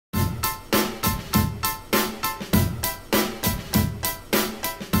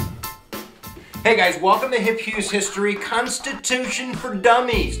Hey guys, welcome to Hiphughes History, Constitution for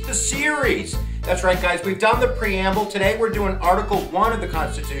Dummies, the series. That's right guys, we've done the preamble. Today we're doing Article 1 of the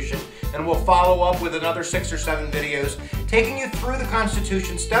Constitution, and we'll follow up with another 6 or 7 videos taking you through the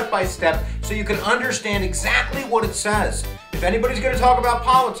Constitution step by step so you can understand exactly what it says. If anybody's going to talk about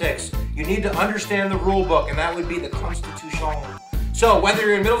politics, you need to understand the rule book, and that would be the Constitution. So whether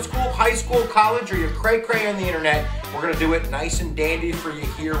you're in middle school, high school, college, or you're cray-cray on the internet, we're going to do it nice and dandy for you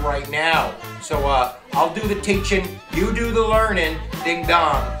here right now. So I'll do the teaching, you do the learning, ding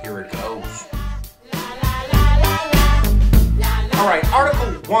dong, here it goes. All right,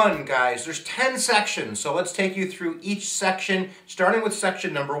 Article 1, guys, there's 10 sections, so let's take you through each section, starting with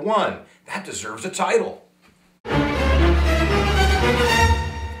section number 1. That deserves a title.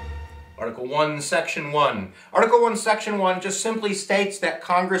 Article 1, Section 1. Article 1, Section 1 just simply states that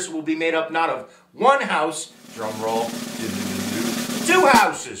Congress will be made up not of one house, drum roll, two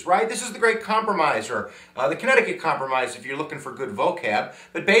houses, right? This is the Great Compromise, or the Connecticut Compromise if you're looking for good vocab.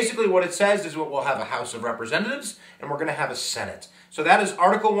 But basically what it says is we'll have a House of Representatives and we're going to have a Senate. So that is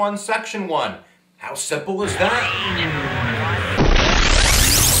Article 1, Section 1. How simple is that?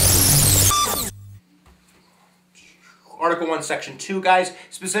 Article 1, Section 2, guys,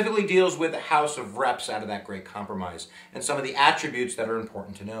 specifically deals with the House of Reps out of that Great Compromise and some of the attributes that are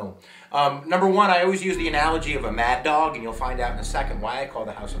important to know. Number 1, I always use the analogy of a mad dog, and you'll find out in a second why I call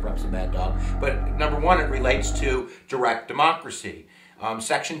the House of Reps a mad dog. But number 1, it relates to direct democracy.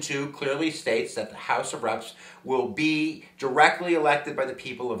 Section 2 clearly states that the House of Reps will be directly elected by the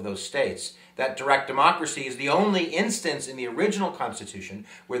people of those states. That direct democracy is the only instance in the original Constitution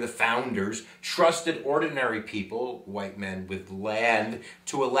where the founders trusted ordinary people, white men with land,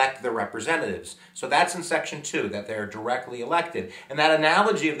 to elect their representatives. So that's in Section 2, that they're directly elected. And that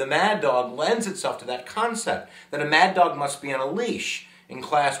analogy of the mad dog lends itself to that concept, that a mad dog must be on a leash. In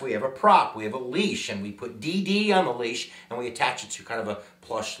class, we have a prop, we have a leash, and we put DD on the leash, and we attach it to kind of a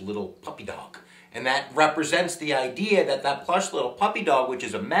plush little puppy dog. And that represents the idea that that plush little puppy dog, which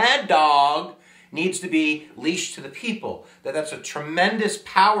is a mad dog, needs to be leashed to the people. That's a tremendous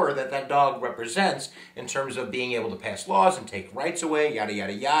power that that dog represents in terms of being able to pass laws and take rights away, yada,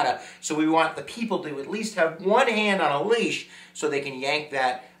 yada, yada. So we want the people to at least have one hand on a leash so they can yank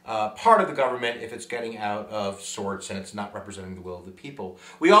that part of the government if it's getting out of sorts and it's not representing the will of the people.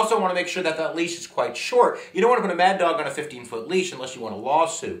 We also want to make sure that that leash is quite short. You don't want to put a mad dog on a 15-foot leash unless you want a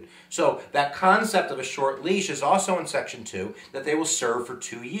lawsuit. So that concept of a short leash is also in Section 2, that they will serve for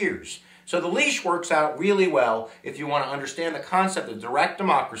 2 years. So the leash works out really well if you want to understand the concept of direct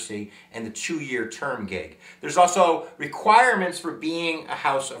democracy and the 2-year term gig. There's also requirements for being a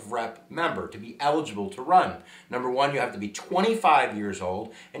House of Rep member to be eligible to run. Number 1, you have to be 25 years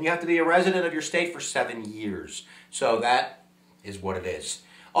old and you have to be a resident of your state for 7 years. So that is what it is.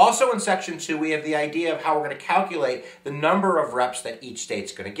 Also in Section 2, we have the idea of how we're going to calculate the number of reps that each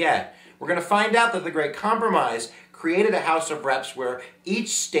state's going to get. We're going to find out that the Great Compromise created a House of Reps where each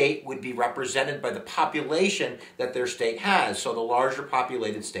state would be represented by the population that their state has. So the larger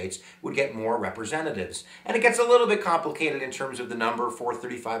populated states would get more representatives. And it gets a little bit complicated in terms of the number.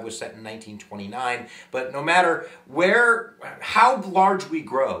 435 was set in 1929. But no matter how large we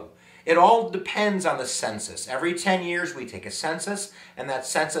grow, it all depends on the census. Every 10 years we take a census, and that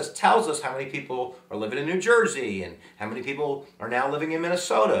census tells us how many people are living in New Jersey and how many people are now living in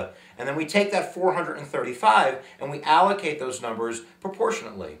Minnesota. And then we take that 435 and we allocate those numbers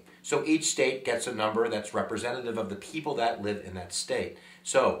proportionately. So each state gets a number that's representative of the people that live in that state.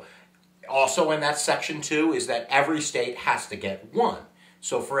 So also in that Section 2 is that every state has to get one.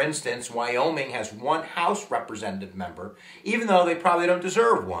 So for instance, Wyoming has one House representative member, even though they probably don't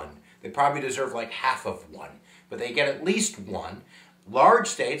deserve one. They probably deserve like half of one, but they get at least one. Large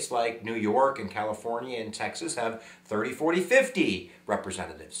states like New York and California and Texas have 30, 40, 50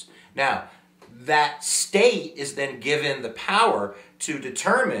 representatives. Now, that state is then given the power to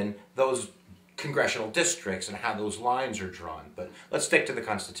determine those congressional districts and how those lines are drawn. But let's stick to the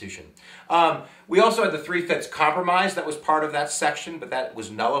Constitution. We also had the 3/5 Compromise that was part of that section, but that was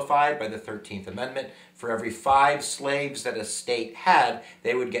nullified by the 13th Amendment. For every 5 slaves that a state had,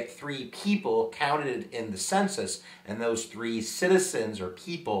 they would get 3 people counted in the census, and those 3 citizens or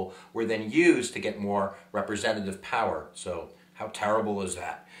people were then used to get more representative power. So how terrible is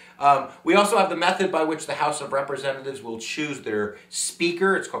that? We also have the method by which the House of Representatives will choose their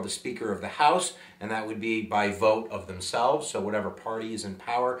speaker. It's called the Speaker of the House, and that would be by vote of themselves. So whatever party is in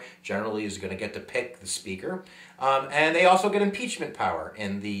power generally is going to get to pick the speaker. And they also get impeachment power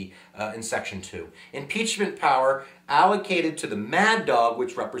in Section 2. Impeachment power allocated to the mad dog,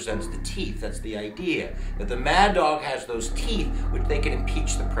 which represents the teeth. That's the idea, that the mad dog has those teeth which they can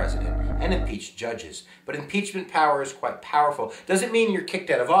impeach the president and impeach judges. But impeachment power is quite powerful. Doesn't mean you're kicked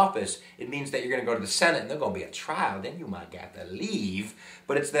out of office. It means that you're going to go to the Senate and there's going to be a trial. Then you might get to leave.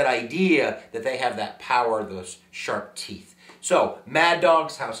 But it's that idea that they have that power, those sharp teeth. So, Mad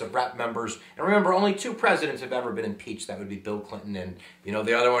Dogs, House of Rep members, and remember, only 2 presidents have ever been impeached. That would be Bill Clinton and, you know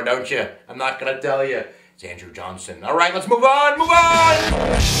the other one, don't you? I'm not going to tell you. It's Andrew Johnson. All right, let's move on, move on!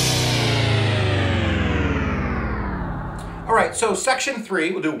 All right, so Section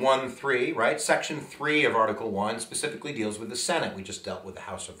 3, we'll do 1-3, right? Section 3 of Article 1 specifically deals with the Senate. We just dealt with the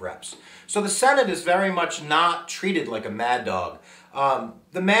House of Reps. So the Senate is very much not treated like a mad dog.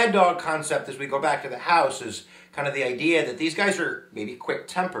 The mad dog concept, as we go back to the House, is kind of the idea that these guys are maybe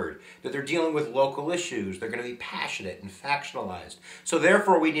quick-tempered, that they're dealing with local issues, they're going to be passionate and factionalized. So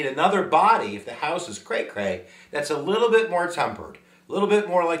therefore, we need another body, if the House is cray-cray, that's a little bit more tempered, a little bit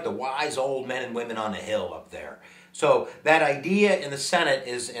more like the wise old men and women on the hill up there. So that idea in the Senate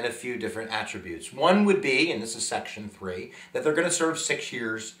is in a few different attributes. One would be, and this is Section 3, that they're going to serve 6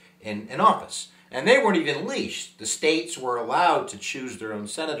 years in office. And they weren't even leashed. The states were allowed to choose their own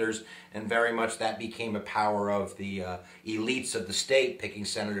senators, and very much that became a power of the elites of the state, picking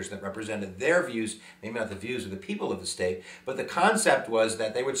senators that represented their views, maybe not the views of the people of the state, but the concept was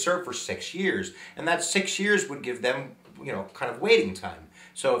that they would serve for 6 years, and that 6 years would give them, you know, kind of waiting time.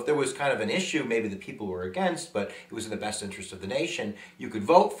 So if there was kind of an issue, maybe the people were against, but it was in the best interest of the nation, you could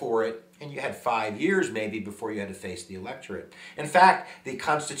vote for it, and you had 5 years maybe before you had to face the electorate. In fact, the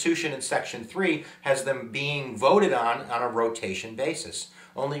Constitution in Section 3 has them being voted on a rotation basis.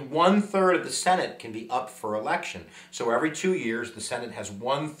 Only 1/3 of the Senate can be up for election. So every 2 years, the Senate has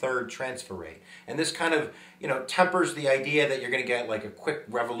 1/3 transfer rate. And this kind of, you know, tempers the idea that you're going to get like a quick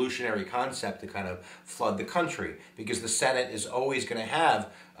revolutionary concept to kind of flood the country, because the Senate is always going to have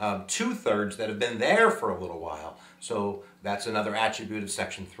 2/3 that have been there for a little while. So that's another attribute of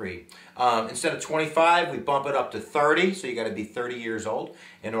Section 3. Instead of 25, we bump it up to 30, so you got to be 30 years old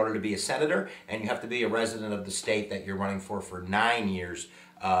in order to be a senator, and you have to be a resident of the state that you're running for 9 years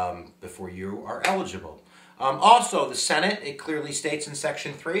before you are eligible. Also, the Senate, it clearly states in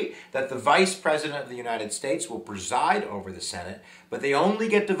Section 3 that the Vice President of the United States will preside over the Senate, but they only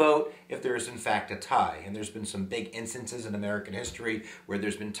get to vote if there is in fact a tie. And there's been some big instances in American history where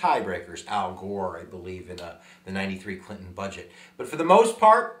there's been tiebreakers. Al Gore, I believe, in the '93 Clinton budget. But for the most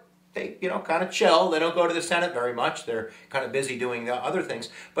part, they, you know, kind of chill. They don't go to the Senate very much. They're kind of busy doing the other things.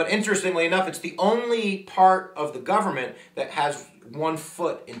 But interestingly enough, it's the only part of the government that has one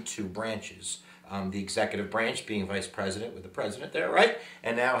foot in 2 branches. The executive branch being vice president with the president there, right?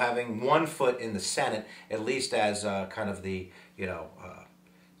 And now having 1 foot in the Senate, at least as kind of the, you know,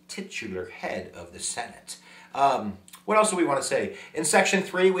 titular head of the Senate. What else do we want to say? In Section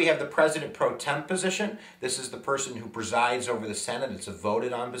 3, we have the President Pro Temp position. This is the person who presides over the Senate. It's a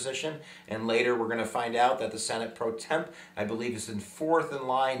voted-on position. And later we're going to find out that the Senate Pro Temp, I believe, is in 4th in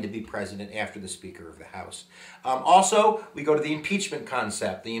line to be president after the Speaker of the House. Also, we go to the impeachment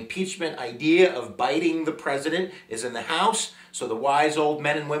concept. The impeachment idea of biting the president is in the House, so the wise old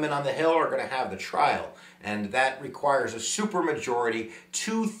men and women on the Hill are going to have the trial. And that requires a supermajority,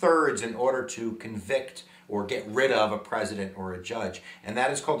 2/3 in order to convict or get rid of a president or a judge. And that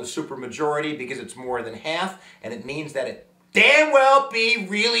is called a supermajority because it's more than half, and it means that it damn well be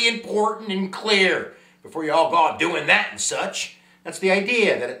really important and clear before you all go out doing that and such. That's the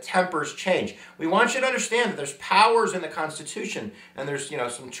idea, that it tempers change. We want you to understand that there's powers in the Constitution, and there's, you know,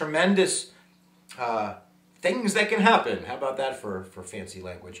 some tremendous things that can happen. How about that for fancy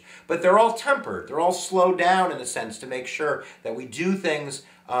language? But they're all tempered. They're all slowed down in a sense to make sure that we do things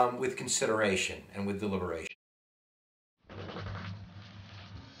with consideration and with deliberation.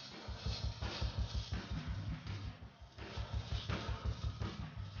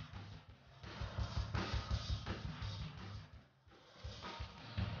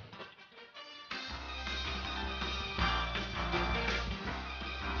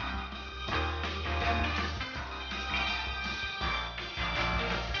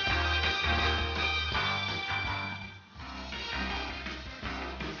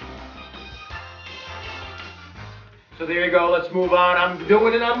 So there you go, let's move on. I'm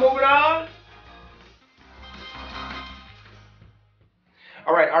doing it, I'm moving on.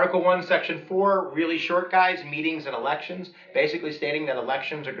 All right, Article 1, Section 4, really short, guys, meetings and elections, basically stating that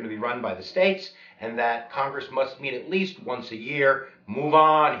elections are going to be run by the states and that Congress must meet at least once a year. Move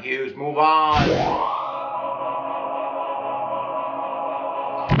on, Hughes, move on.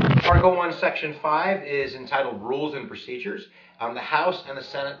 Article 1, Section 5 is entitled Rules and Procedures. The House and the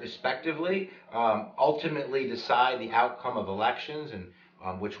Senate, respectively, ultimately decide the outcome of elections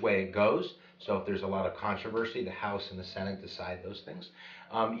and which way it goes. So if there's a lot of controversy, the House and the Senate decide those things.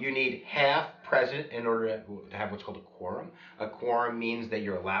 You need half present in order to have what's called a quorum. A quorum means that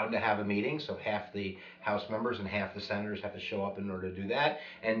you're allowed to have a meeting, so half the House members and half the senators have to show up in order to do that.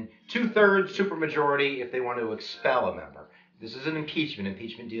 And 2/3 supermajority if they want to expel a member. This is an impeachment.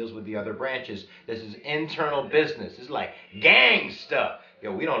 Impeachment deals with the other branches. This is internal business. This is like gang stuff.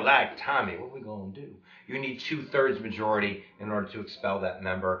 Yo, we don't like Tommy. What are we going to do? You need 2/3 majority in order to expel that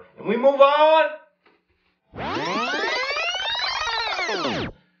member. And we move on.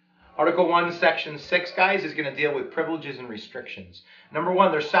 Article 1, Section 6, guys, is going to deal with privileges and restrictions. Number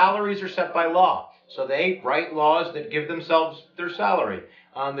 1, their salaries are set by law. So they write laws that give themselves their salary.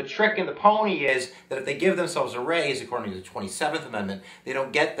 The trick in the pony is that if they give themselves a raise, according to the 27th Amendment, they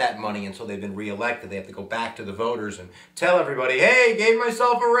don't get that money until they've been reelected. They have to go back to the voters and tell everybody, hey, gave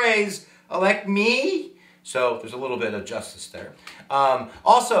myself a raise, elect me. So there's a little bit of justice there.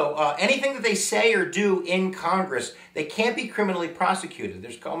 Also, anything that they say or do in Congress, they can't be criminally prosecuted.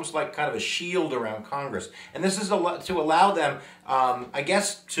 There's almost like kind of a shield around Congress. And this is to allow them, I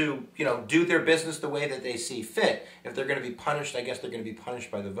guess, to do their business the way that they see fit. If they're going to be punished, I guess they're going to be punished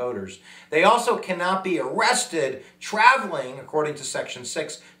by the voters. They also cannot be arrested traveling, according to Section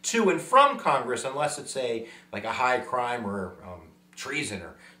 6, to and from Congress unless it's like a high crime or treason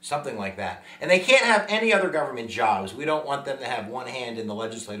or something like that. And they can't have any other government jobs. We don't want them to have one hand in the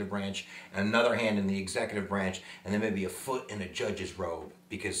legislative branch and another hand in the executive branch, and then maybe a foot in a judge's robe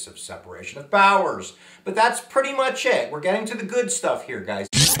because of separation of powers. But that's pretty much it. We're getting to the good stuff here, guys.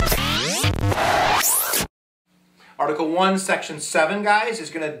 Article 1, Section 7, guys,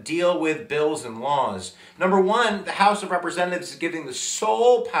 is going to deal with bills and laws. Number 1, the House of Representatives is giving the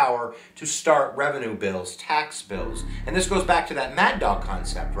sole power to start revenue bills, tax bills. And this goes back to that Mad Dog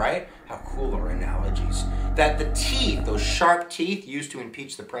concept, right? How cool are analogies. That the teeth, those sharp teeth used to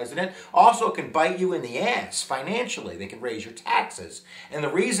impeach the president, also can bite you in the ass financially. They can raise your taxes. And the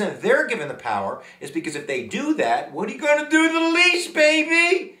reason they're given the power is because if they do that, what are you going to do to the leash,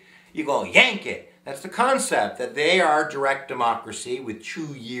 baby? You're going to yank it. That's the concept, that they are direct democracy with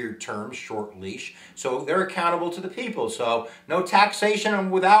 2-year terms, short leash. So they're accountable to the people. So no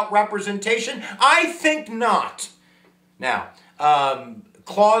taxation without representation? I think not. Now,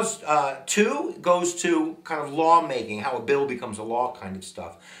 Clause 2 goes to kind of lawmaking, how a bill becomes a law kind of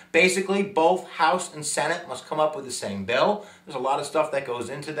stuff. Basically, both House and Senate must come up with the same bill. There's a lot of stuff that goes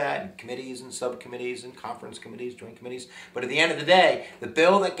into that, in committees and subcommittees and conference committees, joint committees. But at the end of the day, the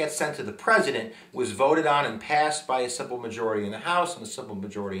bill that gets sent to the president was voted on and passed by a simple majority in the House and a simple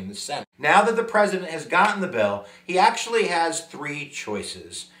majority in the Senate. Now that the president has gotten the bill, he actually has 3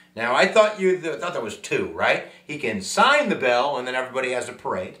 choices. Now, I thought there was 2, right? He can sign the bill, and then everybody has a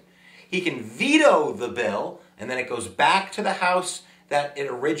parade. He can veto the bill, and then it goes back to the House that it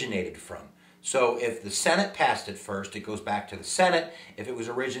originated from. So if the Senate passed it first, it goes back to the Senate. If it was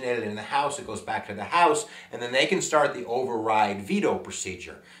originated in the House, it goes back to the House, and then they can start the override veto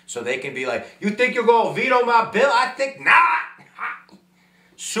procedure. So they can be like, you think you're going to veto my bill? I think not.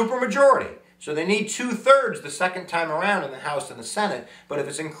 Supermajority. So they need 2/3 the second time around in the House and the Senate. But if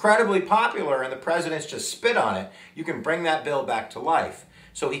it's incredibly popular and the president's just spit on it, you can bring that bill back to life.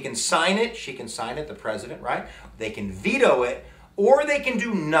 So he can sign it, she can sign it, the president, right? They can veto it, or they can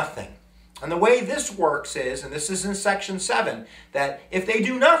do nothing. And the way this works is, and this is in Section 7, that if they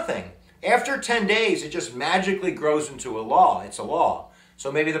do nothing, after 10 days, it just magically grows into a law. It's a law.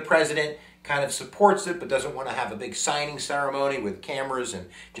 So maybe the president kind of supports it but doesn't want to have a big signing ceremony with cameras and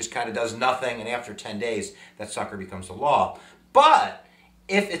just kind of does nothing, and after 10 days, that sucker becomes a law. But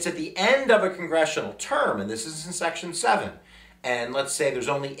if it's at the end of a congressional term, and this is in Section 7, and let's say there's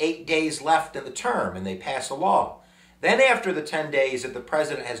only 8 days left in the term and they pass a law, then after the 10 days, if the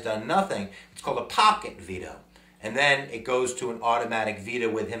president has done nothing, it's called a pocket veto. And then it goes to an automatic veto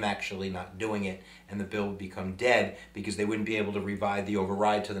with him actually not doing it, and the bill would become dead because they wouldn't be able to revive the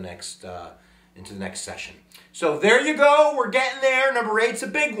override to the next into the next session. So there you go. We're getting there. Number 8's a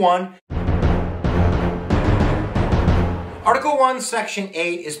big one. Article 1, Section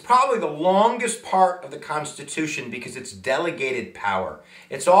 8 is probably the longest part of the Constitution because it's delegated power.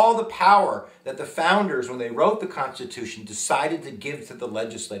 It's all the power that the founders, when they wrote the Constitution, decided to give to the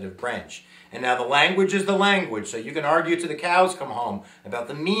legislative branch. And now the language is the language, so you can argue till the cows come home about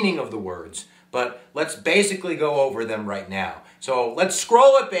the meaning of the words. But let's basically go over them right now. So let's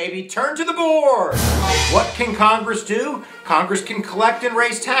scroll it, baby. Turn to the board. What can Congress do? Congress can collect and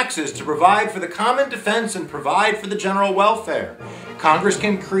raise taxes to provide for the common defense and provide for the general welfare. Congress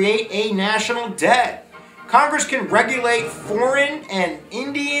can create a national debt. Congress can regulate foreign and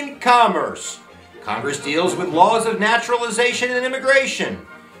Indian commerce. Congress deals with laws of naturalization and immigration.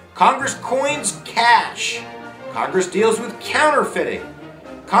 Congress coins cash. Congress deals with counterfeiting.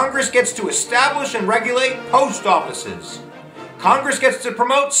 Congress gets to establish and regulate post offices. Congress gets to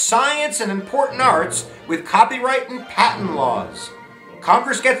promote science and important arts with copyright and patent laws.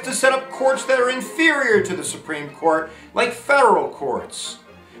 Congress gets to set up courts that are inferior to the Supreme Court, like federal courts.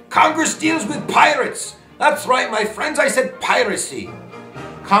 Congress deals with pirates. That's right, my friends, I said piracy.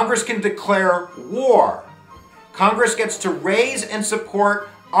 Congress can declare war. Congress gets to raise and support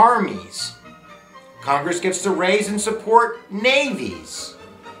armies. Congress gets to raise and support navies.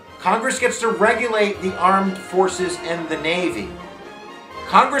 Congress gets to regulate the armed forces and the Navy.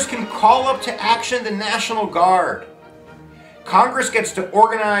 Congress can call up to action the National Guard. Congress gets to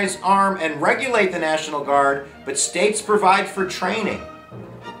organize, arm, and regulate the National Guard, but states provide for training.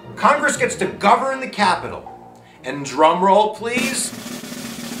 Congress gets to govern the Capitol. And drum roll, please.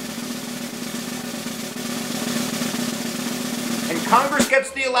 And Congress gets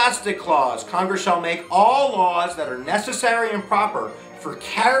the elastic clause. Congress shall make all laws that are necessary and proper for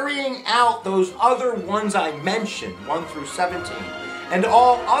carrying out those other ones I mentioned, 1 through 17, and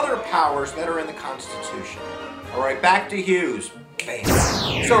all other powers that are in the Constitution. All right, back to Hughes. Bam.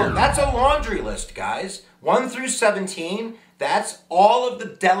 So that's a laundry list, guys. 1 through 17, that's all of the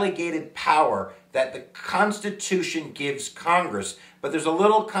delegated power that the Constitution gives Congress. But there's a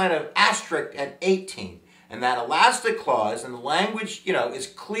little kind of asterisk at 18. And that elastic clause, and the language, is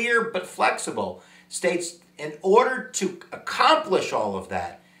clear but flexible, states in order to accomplish all of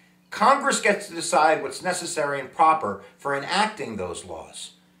that, Congress gets to decide what's necessary and proper for enacting those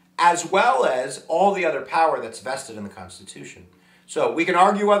laws, as well as all the other power that's vested in the Constitution. So we can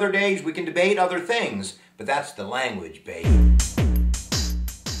argue other days, we can debate other things, but that's the language, baby.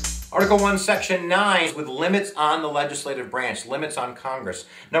 Article 1, Section 9, with limits on the legislative branch, limits on Congress.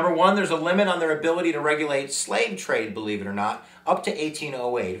 Number 1, there's a limit on their ability to regulate slave trade, believe it or not, up to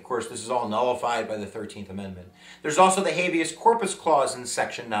 1808. Of course, this is all nullified by the 13th Amendment. There's also the habeas corpus clause in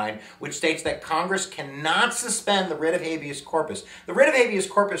Section 9, which states that Congress cannot suspend the writ of habeas corpus. The writ of habeas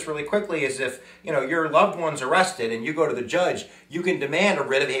corpus, really quickly, is if your loved one's arrested and you go to the judge, you can demand a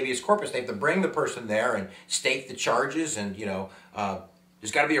writ of habeas corpus. They have to bring the person there and state the charges, and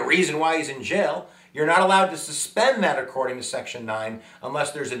there's got to be a reason why he's in jail. You're not allowed to suspend that according to Section 9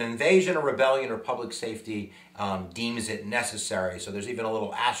 unless there's an invasion, a rebellion, or public safety deems it necessary. So there's even a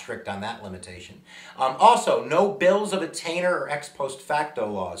little asterisk on that limitation. Also, no bills of attainder or ex post facto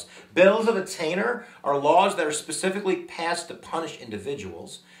laws. Bills of attainder are laws that are specifically passed to punish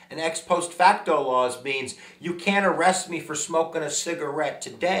individuals. And ex post facto laws means you can't arrest me for smoking a cigarette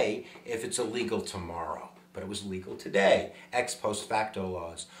today if it's illegal tomorrow. But it was legal today, ex post facto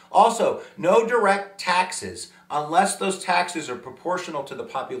laws. Also, no direct taxes unless those taxes are proportional to the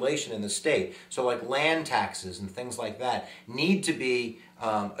population in the state. So like land taxes and things like that need to be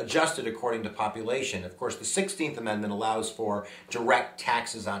adjusted according to population. Of course, the 16th Amendment allows for direct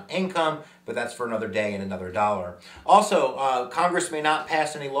taxes on income, but that's for another day and another dollar. Also, Congress may not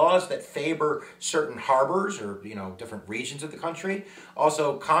pass any laws that favor certain harbors or different regions of the country.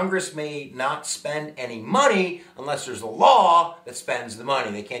 Also, Congress may not spend any money unless there's a law that spends the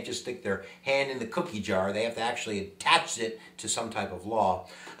money. They can't just stick their hand in the cookie jar. They have to actually attach it to some type of law.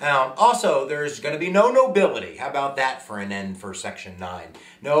 Also, there's going to be no nobility. How about that for an end for Section 9?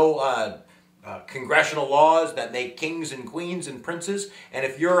 No congressional laws that make kings and queens and princes. And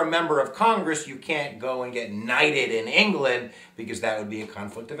if you're a member of Congress, you can't go and get knighted in England because that would be a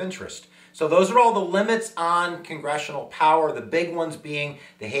conflict of interest. So those are all the limits on congressional power, the big ones being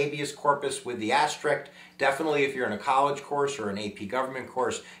the habeas corpus with the asterisk. Definitely if you're in a college course or an AP government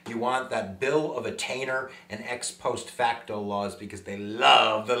course, you want that bill of attainder and ex post facto laws because they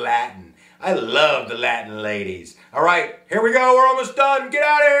love the Latin. I love the Latin ladies. All right, here we go. We're almost done. Get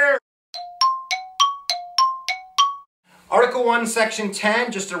out of here. Article 1, Section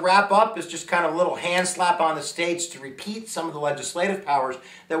 10, just to wrap up, is just kind of a little hand slap on the states to repeat some of the legislative powers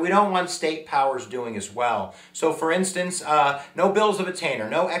that we don't want state powers doing as well. So, for instance, no bills of attainder,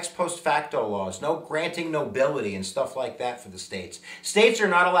 no ex post facto laws, no granting nobility and stuff like that for the states. States are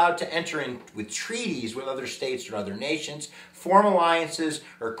not allowed to enter in with treaties with other states or other nations, form alliances,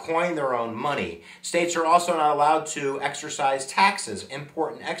 or coin their own money. States are also not allowed to exercise taxes,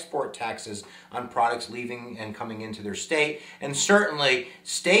 import and export taxes on products leaving and coming into their state. And certainly,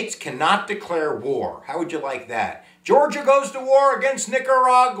 states cannot declare war. How would you like that? Georgia goes to war against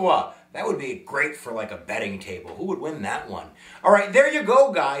Nicaragua. That would be great for like a betting table. Who would win that one? All right, there you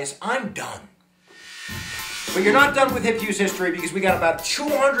go, guys. I'm done. But you're not done with Hiphughes history because we got about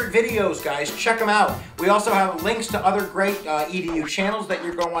 200 videos, guys. Check them out. We also have links to other great EDU channels that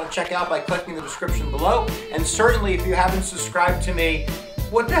you're going to want to check out by clicking the description below. And certainly, if you haven't subscribed to me,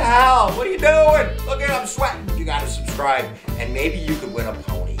 what the hell? What are you doing? Look at it, I'm sweating. You got to subscribe, and maybe you could win a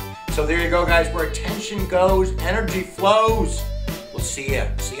pony. So there you go, guys. Where attention goes, energy flows. We'll see you.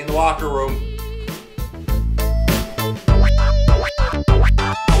 See you in the locker room.